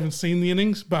be honest, I haven't seen the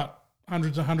innings, but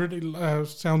 100's 100. It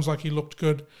sounds like he looked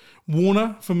good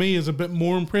Warner, for me, is a bit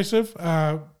more impressive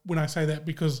when I say that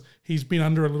because he's been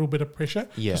under a little bit of pressure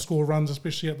to score runs,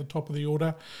 especially at the top of the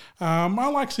order. I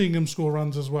like seeing him score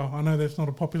runs as well. I know that's not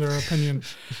a popular opinion.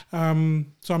 So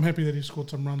I'm happy that he scored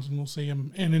some runs, and we'll see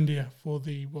him in India for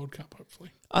the World Cup,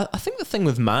 hopefully. I think the thing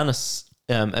with Marnus,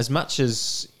 as much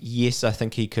as, yes, I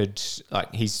think he could,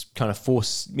 like, he's kind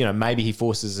of maybe he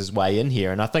forces his way in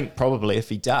here. And I think probably if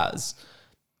he does,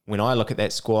 when I look at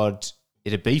that squad,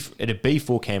 it'd be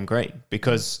for Cam Green,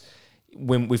 because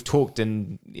when we've talked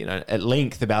at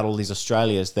length about all these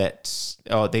Australias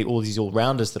all these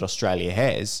all-rounders that Australia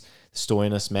has,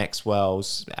 Stoinis,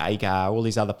 Maxwell's, Agar, all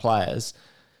these other players,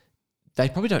 they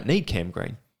probably don't need Cam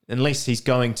Green unless he's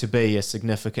going to be a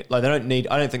significant. Like, I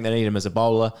don't think they need him as a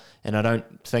bowler, and I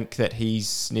don't think that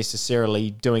he's necessarily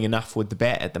doing enough with the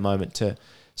bat at the moment to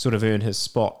sort of earn his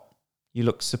spot. You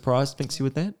look surprised, Pinksy,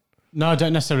 with that? No, I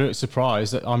don't necessarily look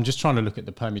surprised. I'm just trying to look at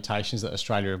the permutations that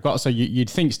Australia have got. So you'd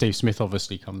think Steve Smith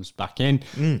obviously comes back in.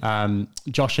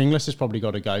 Josh Inglis has probably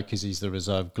got to go because he's the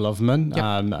reserve gloveman,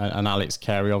 and Alex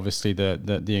Carey, obviously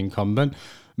the incumbent.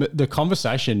 But the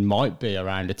conversation might be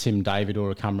around a Tim David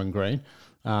or a Cameron Green.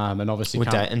 And obviously,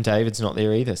 and David's not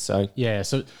there either. So yeah,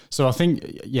 so I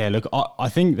think look, I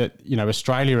think that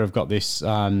Australia have got this.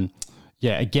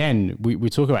 Again, we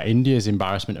talk about India's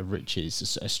embarrassment of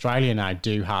riches. Australia now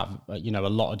do have, a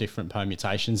lot of different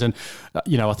permutations. And,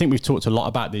 I think we've talked a lot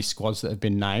about these squads that have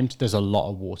been named. There's a lot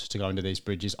of water to go under these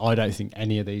bridges. I don't think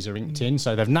any of these are inked in.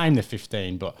 So they've named the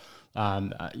 15, but,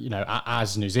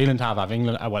 as New Zealand have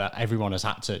England, everyone has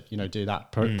had to, do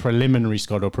that preliminary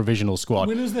squad or provisional squad.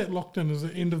 When is that locked in? Is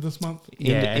it end of this month?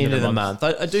 End of the month.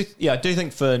 I do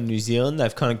think for New Zealand,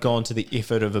 they've kind of gone to the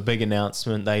effort of a big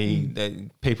announcement.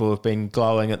 People have been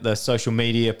glowing at the social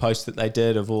media post that they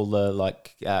did of all the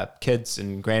kids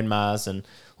and grandmas and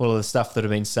all of the stuff that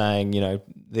have been saying,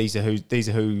 these are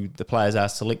who the players are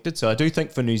selected. So I do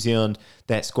think for New Zealand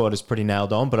that squad is pretty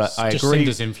nailed on. But I agree.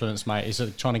 Cinder's influence, mate, is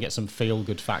trying to get some feel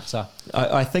good factor.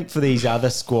 I think for these other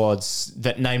squads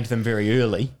that named them very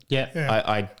early,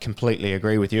 I completely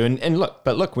agree with you. And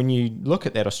look, when you look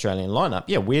at that Australian lineup,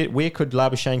 where could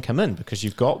Labuschagne come in? Because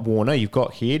you've got Warner, you've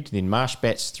got Head, then Marsh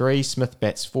bats 3, Smith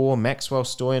bats 4, Maxwell,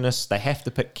 Stoinis. They have to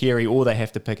pick Carey or they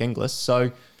have to pick Inglis.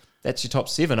 So that's your top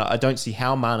 7. I don't see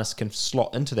how Marnus can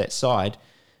slot into that side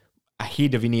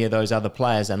ahead of any of those other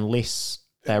players unless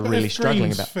they're really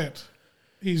struggling about. Fit,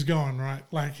 he's gone, right?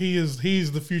 Like he's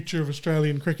the future of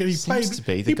Australian cricket. He Seems to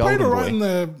be the he played golden all right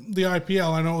boy. in the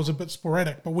IPL. I know it was a bit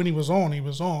sporadic, but when he was on, he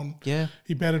was on. Yeah,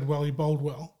 he batted well, he bowled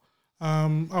well.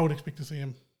 I would expect to see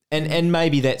him. And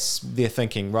maybe that's their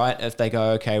thinking, right? If they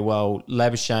go, okay, well,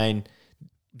 Labuschagne,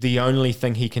 the only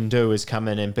thing he can do is come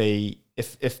in and be.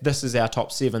 If this is our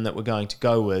top 7 that we're going to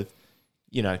go with,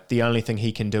 the only thing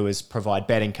he can do is provide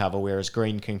batting cover, whereas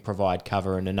Green can provide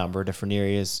cover in a number of different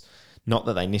areas. Not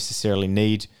that they necessarily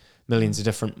need millions of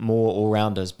different more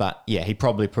all-rounders, but he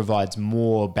probably provides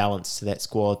more balance to that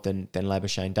squad than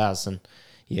Labuschagne does. And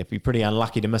it'd be pretty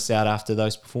unlucky to miss out after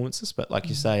those performances. But like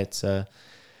you say, it's a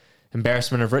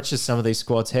embarrassment of riches some of these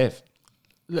squads have.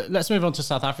 Let's move on to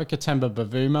South Africa. Temba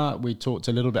Bavuma. We talked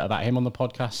a little bit about him on the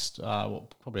podcast,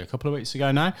 probably a couple of weeks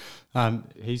ago now.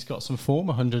 He's got some form,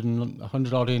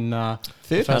 100 odd in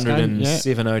third,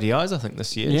 107 ODIs, I think,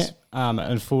 this year. Yeah,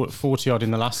 and 40 odd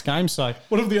in the last game. So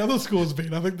what have the other scores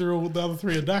been? I think the other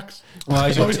 3 are ducks. Well,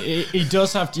 he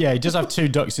does have 2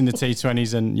 ducks in the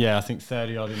T20s, and I think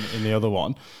 30 odd in the other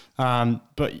one.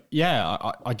 But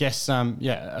I guess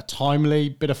a timely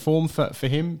bit of form for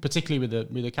him, particularly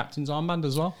with the captain's armband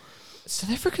as well.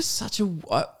 South Africa's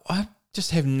I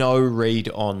just have no read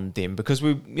on them because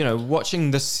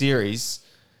watching this series,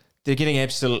 they're getting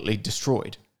absolutely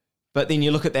destroyed. But then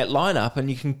you look at that lineup and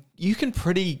you can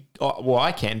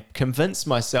I can convince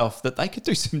myself that they could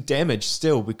do some damage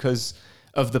still because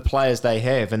of the players they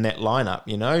have in that lineup.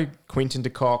 Quentin de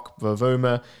Kock,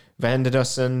 Bavuma, Van der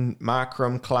Dussen,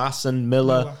 Markram, Klaassen,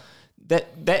 Miller.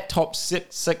 That top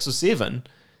 6 or 7,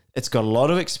 it's got a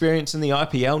lot of experience in the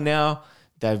IPL now.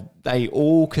 They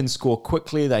all can score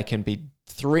quickly. They can be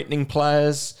threatening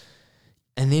players.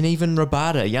 And then even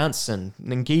Rabada, Janssen,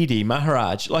 Ngidi,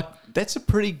 Maharaj. That's a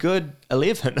pretty good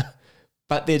 11.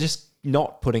 But they're just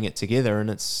not putting it together, and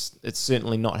it's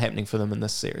certainly not happening for them in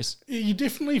this series. You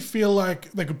definitely feel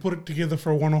like they could put it together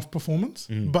for a one-off performance,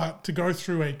 but to go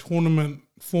through a tournament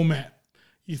format,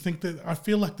 you think that I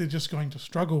feel like they're just going to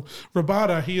struggle.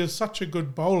 Rabada, he is such a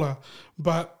good bowler,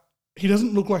 but he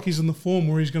doesn't look like he's in the form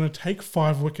where he's going to take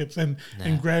 5 wickets and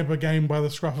grab a game by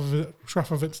the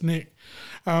scruff of its neck.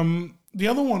 the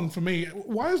other one for me,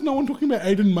 why is no one talking about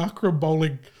Aiden Markram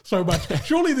bowling so much?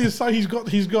 Surely he's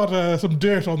got some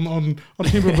dirt on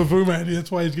Hemba Bavuma, and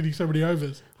that's why he's getting so many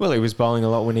overs. Well, he was bowling a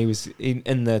lot when he was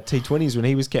in the T20s when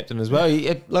he was captain as well.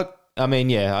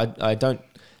 I don't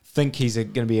think he's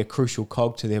going to be a crucial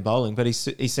cog to their bowling, but he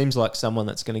seems like someone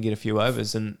that's going to get a few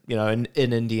overs in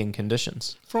Indian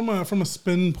conditions. From a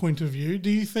spin point of view, do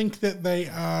you think that they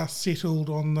are settled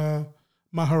on the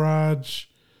Maharaj,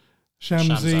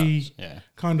 Shamsi,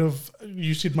 kind of?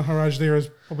 You said Maharaj there as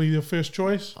probably your first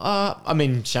choice.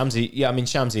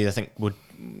 Shamsi, I think would.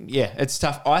 Yeah, it's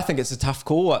tough. I think it's a tough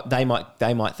call. They might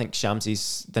think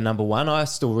Shamsi's the number one.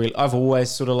 I've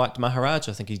always sort of liked Maharaj.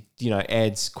 I think he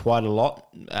adds quite a lot,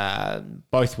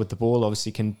 both with the ball.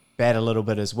 Obviously, can bat a little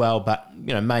bit as well, but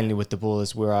mainly with the ball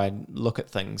is where I look at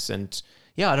things. And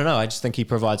I don't know. I just think he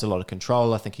provides a lot of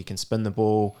control. I think he can spin the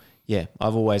ball. Yeah,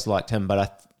 I've always liked him.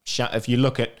 But if you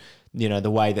look at the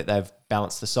way that they've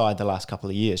balanced the side the last couple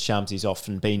of years, Shamsi's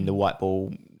often been the white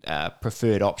ball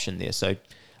preferred option there. So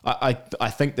I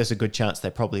think there's a good chance they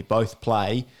probably both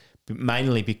play,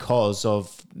 mainly because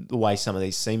of the way some of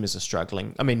these seamers are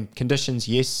struggling. I mean, conditions,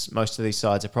 yes, most of these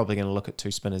sides are probably going to look at two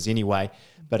spinners anyway,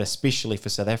 but especially for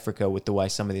South Africa with the way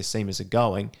some of their seamers are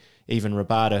going, even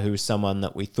Rabada, who was someone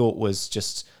that we thought was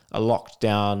just a locked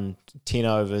down 10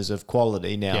 overs of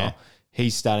quality now,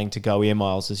 he's starting to go air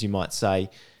miles, as you might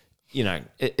say.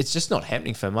 It's just not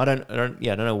happening for him. I don't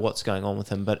know what's going on with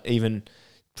him, but even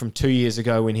from 2 years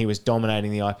ago when he was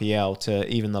dominating the IPL to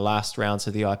even the last rounds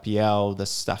of the IPL, the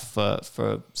stuff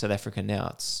for South Africa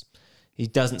now, he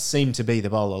doesn't seem to be the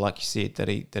bowler, like you said,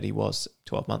 that he was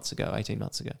 12 months ago, 18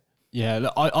 months ago. Yeah,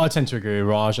 look, I tend to agree with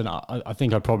Raj, and I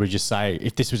think I'd probably just say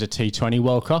if this was a T20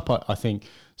 World Cup, I think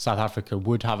South Africa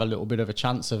would have a little bit of a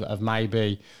chance of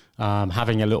maybe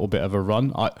having a little bit of a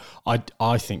run.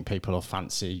 I think people will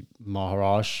fancy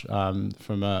Maharaj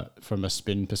from a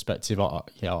spin perspective.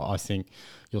 I think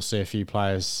you'll see a few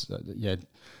players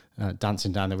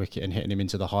dancing down the wicket and hitting him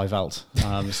into the high veld.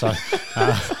 I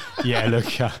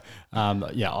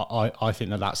think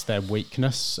that's their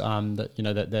weakness.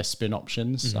 That their spin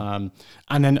options. Mm-hmm.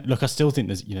 And then look, I still think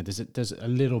there's a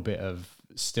little bit of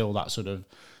still that sort of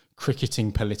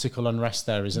cricketing political unrest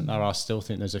there, isn't there? I still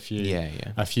think there's a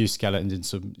few skeletons in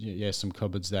some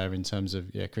cupboards there in terms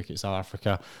of cricket South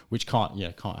Africa, which can't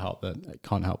help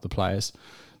the players.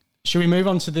 Should we move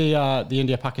on to the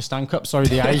India-Pakistan Cup? Sorry,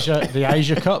 the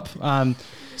Asia Cup.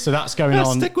 So that's going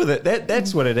on. Stick with it.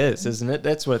 That's what it is, isn't it?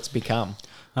 That's what it's become.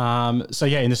 In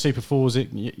the Super Fours,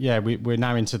 we're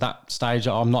now into that stage.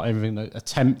 I'm not even going to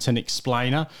attempt an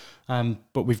explainer,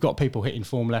 but we've got people hitting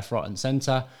form left, right, and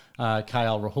centre.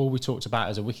 KL Rahul we talked about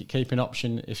as a wicket-keeping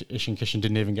option. Ishan Kishan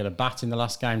didn't even get a bat in the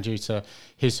last game due to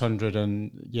his 100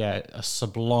 and a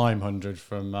sublime 100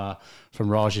 from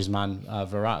Raj's man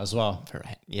Virat as well.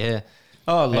 Virat, yeah.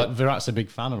 Oh, look, Virat's a big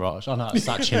fan of Raj. Oh no, it's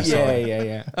Sachin. Sorry.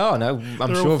 Yeah. Oh no,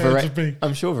 I'm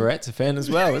sure Virat's a fan as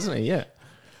well, isn't he? Yeah.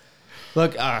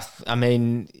 Look, I think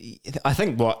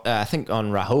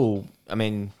on Rahul,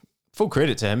 full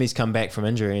credit to him. He's come back from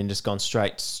injury and just gone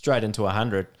straight into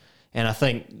 100. And I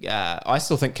think I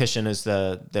still think Kishan is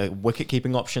the wicket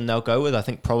keeping option they'll go with. I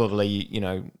think probably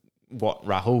what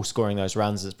Rahul scoring those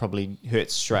runs has probably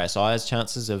hurts Shreyas Iyer's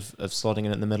chances of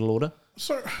slotting in the middle order.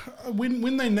 So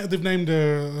when they've named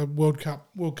a World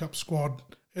Cup squad,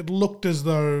 it looked as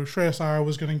though Shreyas Iyer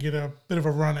was going to get a bit of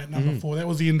a run at number 4. That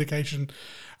was the indication.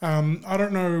 I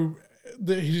don't know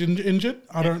that he's injured.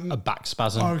 A back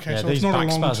spasm. Oh, okay, so these it's not back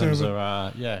a long spasms term.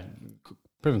 are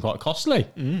proving quite costly.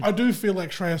 I do feel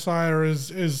like Shreyas Iyer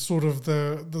is sort of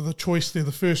the choice there,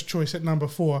 the first choice at number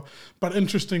 4. But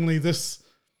interestingly, this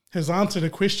has answered a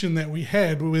question that we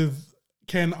had with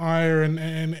can Iyer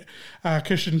and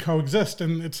Kishan coexist,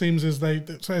 and it seems as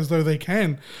though they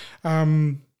can.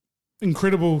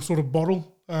 Incredible sort of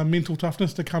bottle. Mental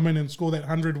toughness to come in and score that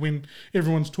 100 when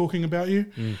everyone's talking about you.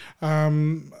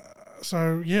 I'm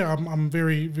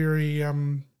very, very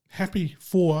happy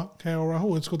for KL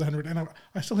Rahul. It scored the 100, and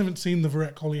I still haven't seen the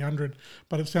Virat Kohli 100,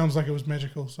 but it sounds like it was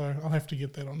magical, so I'll have to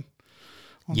get that on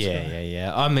Sky.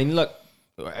 Yeah. I mean, look,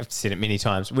 I've said it many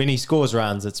times. When he scores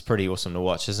runs, it's pretty awesome to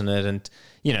watch, isn't it? And,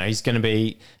 he's going to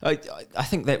be... I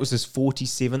think that was his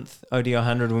 47th ODI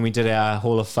 100 when we did our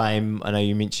Hall of Fame. I know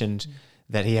you mentioned...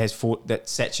 that that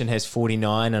Sachin has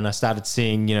 49, and I started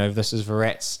seeing, this is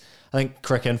Virat's. I think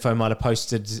Cricinfo might have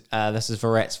posted this is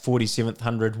Virat's 47th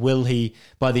 100. Will he,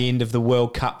 by the end of the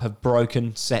World Cup, have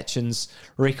broken Sachin's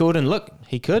record? And look,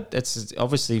 he could. It's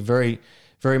obviously very,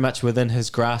 very much within his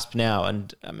grasp now.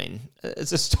 And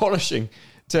it's astonishing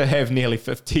to have nearly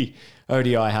 50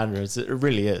 ODI 100s. It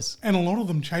really is. And a lot of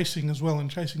them chasing as well, in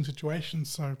chasing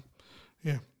situations. So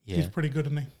Yeah, Yeah. he's pretty good,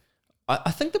 isn't he?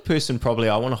 I think the person probably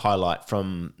I want to highlight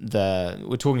from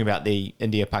we're talking about the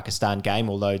India-Pakistan game,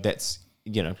 although that's,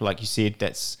 like you said,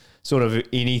 that's sort of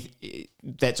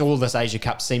that's all this Asia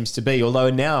Cup seems to be. Although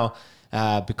now,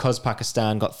 because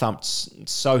Pakistan got thumped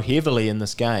so heavily in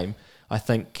this game, I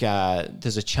think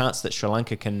there's a chance that Sri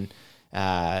Lanka can,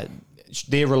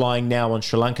 they're relying now on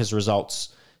Sri Lanka's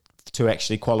results to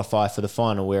actually qualify for the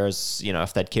final, whereas,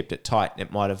 if they'd kept it tight,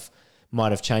 it might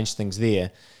have changed things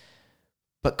there.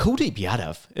 But Kuldeep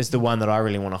Yadav is the one that I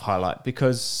really want to highlight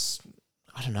because,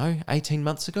 I don't know, 18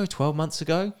 months ago, 12 months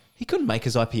ago, he couldn't make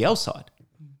his IPL side.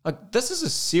 Like, this is a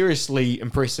seriously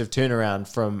impressive turnaround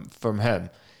from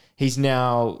him. He's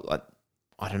now,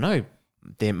 I don't know,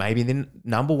 maybe the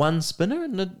number one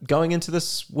spinner going into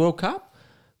this World Cup.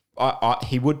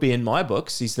 He would be in my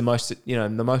books. He's the most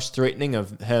threatening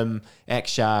of him,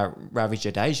 Akshar, Ravi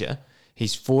Jadeja.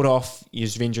 He's fought off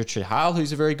Yuzvendra Chahal,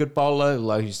 who's a very good bowler,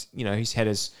 although he's had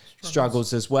his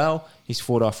struggles as well. He's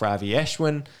fought off Ravi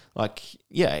Ashwin.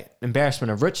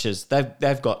 Embarrassment of riches.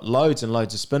 They've got loads and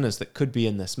loads of spinners that could be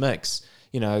in this mix.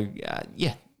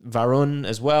 Varun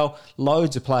as well.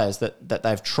 Loads of players that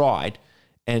they've tried.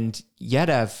 And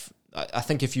Yadav, I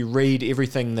think if you read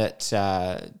everything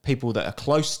that people that are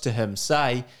close to him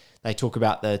say, they talk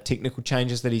about the technical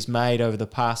changes that he's made over the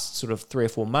past sort of 3 or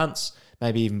 4 months,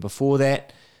 maybe even before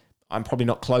that. I'm probably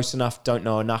not close enough, don't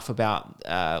know enough about,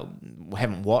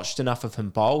 haven't watched enough of him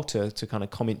bowl to kind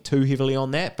of comment too heavily on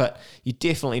that, but you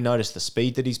definitely notice the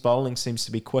speed that he's bowling seems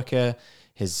to be quicker.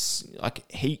 He's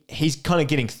kind of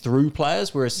getting through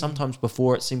players, whereas sometimes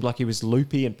before it seemed like he was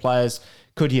loopy and players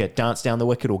could dance down the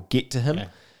wicket or get to him. Yeah.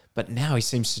 But now he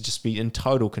seems to just be in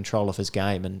total control of his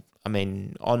game. And I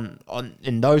mean,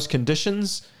 in those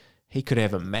conditions, he could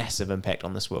have a massive impact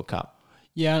on this World Cup.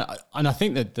 Yeah, and I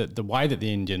think that the way that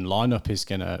the Indian lineup is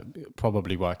going to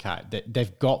probably work out,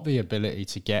 they've got the ability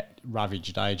to get Ravi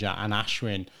Jadeja and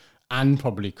Ashwin and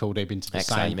probably Kuldeep into the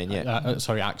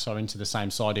Axar into the same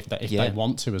side if they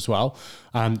want to as well,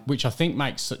 which I think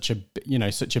makes such a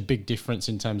big difference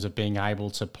in terms of being able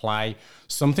to play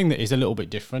something that is a little bit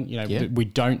different. We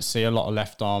don't see a lot of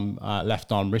left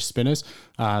arm wrist spinners.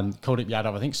 Kuldeep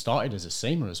Yadav I think started as a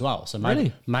seamer as well, so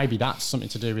maybe that's something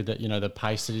to do with the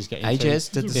pace that he's getting.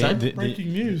 Ajaz did the same.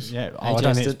 Breaking news. Yeah, I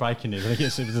don't think it's breaking news. I think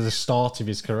it's the start of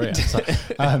his career. So,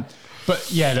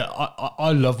 but yeah,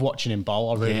 I love watching him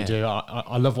bowl. I really do.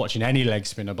 I love watching any leg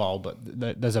spinner bowl, but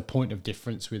there's a point of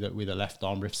difference with a left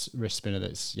arm wrist spinner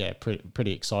that's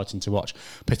pretty exciting to watch,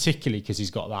 particularly because he's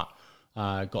got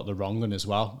the wrong one as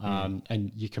well,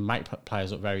 and you can make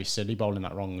players look very silly bowling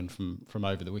that wrong one from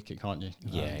over the wicket, can't you?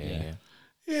 Yeah,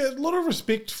 a lot of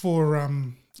respect for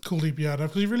Kuldeep Yadav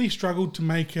because he really struggled to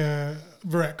make a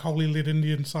Virat Kohli-led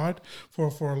Indian side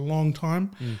for a long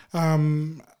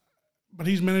time. But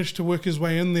he's managed to work his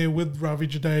way in there with Ravi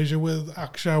Jadeja, with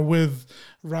Akshar, with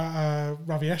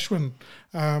Ravi Ashwin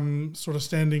sort of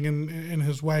standing in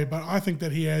his way. But I think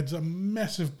that he adds a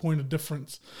massive point of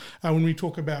difference. When we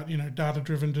talk about,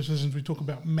 data-driven decisions, we talk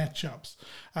about matchups.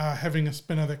 Having a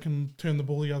spinner that can turn the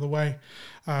ball the other way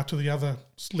to the other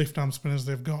left-arm spinners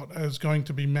they've got is going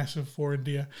to be massive for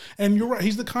India. And you're right,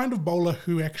 he's the kind of bowler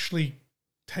who actually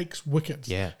takes wickets.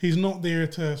 Yeah. He's not there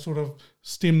to sort of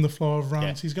stem the flow of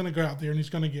runs. Yeah. He's going to go out there and he's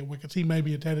going to get wickets. He may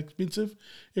be a tad expensive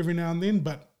every now and then,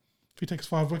 but if he takes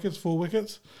 4 wickets,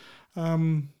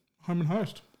 home and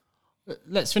host.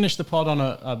 Let's finish the pod on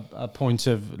a point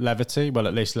of levity. Well,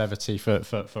 at least levity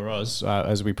for us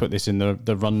as we put this in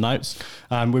the run notes.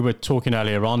 We were talking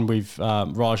earlier on.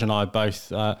 Raj and I both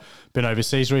been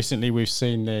overseas recently. We've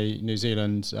seen the New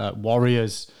Zealand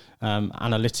Warriors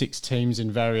analytics teams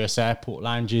in various airport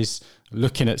lounges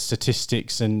looking at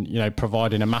statistics and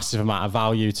providing a massive amount of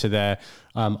value to their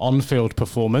on-field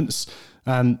performance.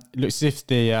 It looks as if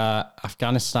the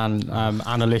Afghanistan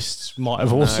analysts might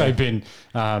have also been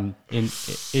in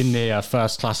the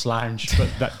first-class lounge,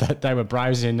 but that they were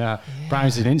browsing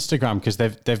Instagram because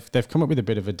they've come up with a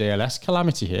bit of a DLS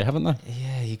calamity here, haven't they?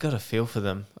 Yeah, you got to feel for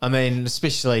them. I mean,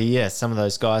 especially some of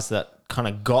those guys that kind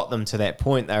of got them to that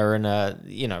point. They were in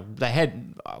they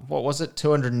had,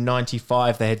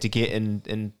 295 they had to get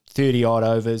in 30 odd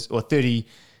overs or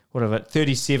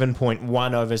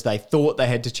 37.1 overs. They thought they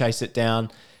had to chase it down.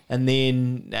 And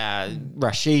then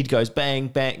Rashid goes bang,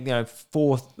 bang,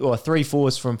 3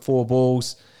 fours from 4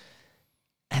 balls.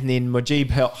 And then Mujib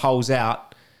holes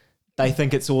out. They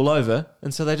think it's all over.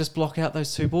 And so they just block out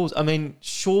those 2 balls. I mean,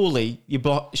 surely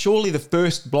the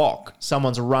first block,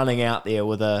 someone's running out there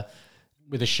with a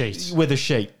sheet.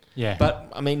 Yeah.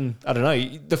 But, I mean, I don't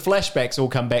know. The flashbacks all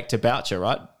come back to Boucher,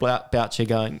 right?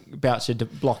 Boucher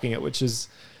blocking it, which is,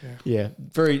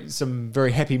 some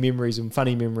very happy memories and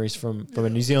funny memories from a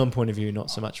New Zealand point of view,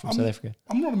 not so much from South Africa.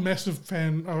 I'm not a massive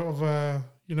fan of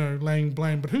laying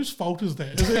blame, but whose fault is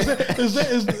that?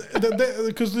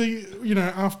 Because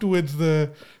afterwards the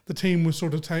team was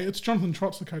sort of it's Jonathan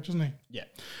Trott's the coach, isn't he? Yeah.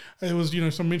 There was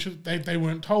some mention they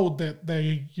weren't told that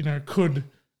they could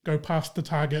go past the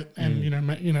target and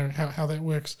how that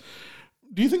works.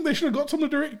 Do you think they should have got some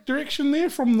direction there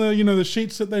from the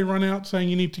sheets that they run out saying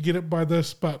you need to get it by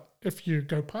this, but if you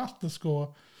go past the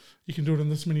score, you can do it in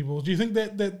this many balls? Do you think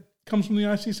that comes from the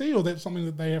ICC, or that's something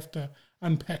that they have to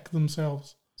unpack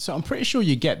themselves? So I'm pretty sure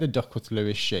you get the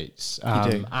Duckworth-Lewis sheets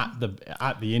at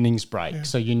the innings break, Yeah.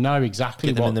 so you know exactly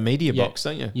get them in the media box,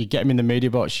 don't you? You get them in the media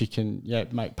box. You can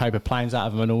make paper planes out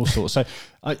of them and all sorts. So,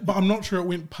 but I'm not sure it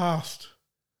went past.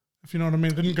 If you know what I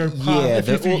mean, it didn't go past.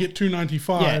 If you get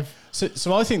 295. Yeah.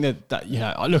 So I think that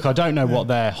look, I don't know what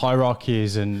their hierarchy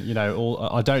is, and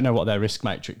I don't know what their risk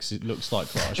matrix looks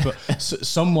like, Raj. But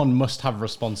someone must have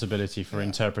responsibility for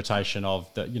interpretation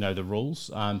of the rules.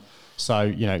 So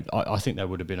I think there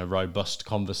would have been a robust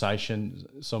conversation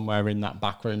somewhere in that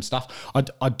backroom stuff.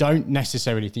 I don't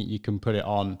necessarily think you can put it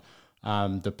on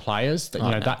the players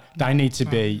that they need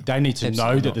to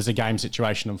know that there's a game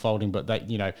situation unfolding, but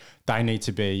they need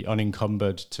to be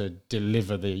unencumbered to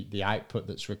deliver the output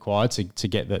that's required to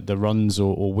get the runs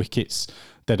or wickets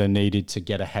that are needed to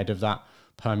get ahead of that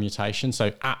permutation.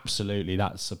 So absolutely,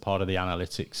 that's a part of the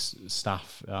analytics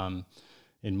staff.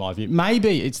 In my view,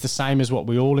 maybe it's the same as what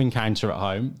we all encounter at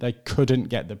home. They couldn't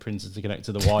get the printer to connect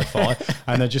to the Wi-Fi,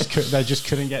 and they just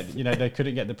couldn't get they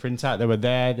couldn't get the printout. They were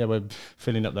there. They were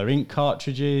filling up their ink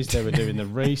cartridges. They were doing the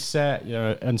reset.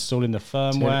 Installing the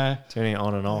firmware, turning it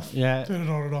on and off. Yeah, turning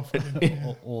it on and off.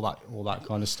 all that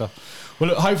kind of stuff. Well,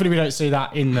 look, hopefully we don't see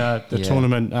that in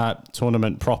the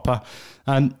tournament proper.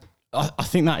 I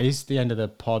think that is the end of the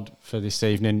pod for this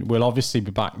evening. We'll obviously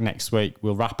be back next week.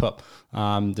 We'll wrap up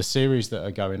the series that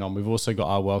are going on. We've also got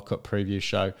our World Cup preview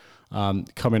show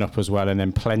coming up as well, and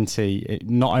then plenty,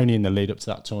 not only in the lead up to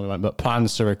that tournament, but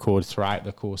plans to record throughout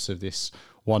the course of this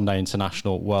one-day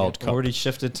international World Cup. Already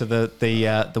shifted to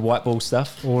the white ball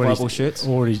stuff, white ball shirts.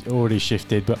 Already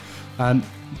shifted, but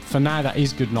for now, that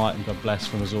is good night and God bless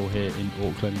from us all here in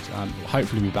Auckland. We'll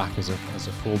hopefully be back as a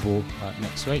four ball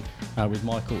next week with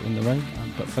Michael in the ring.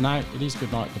 But for now, it is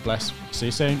good night, God bless. See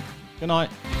you soon. Good night.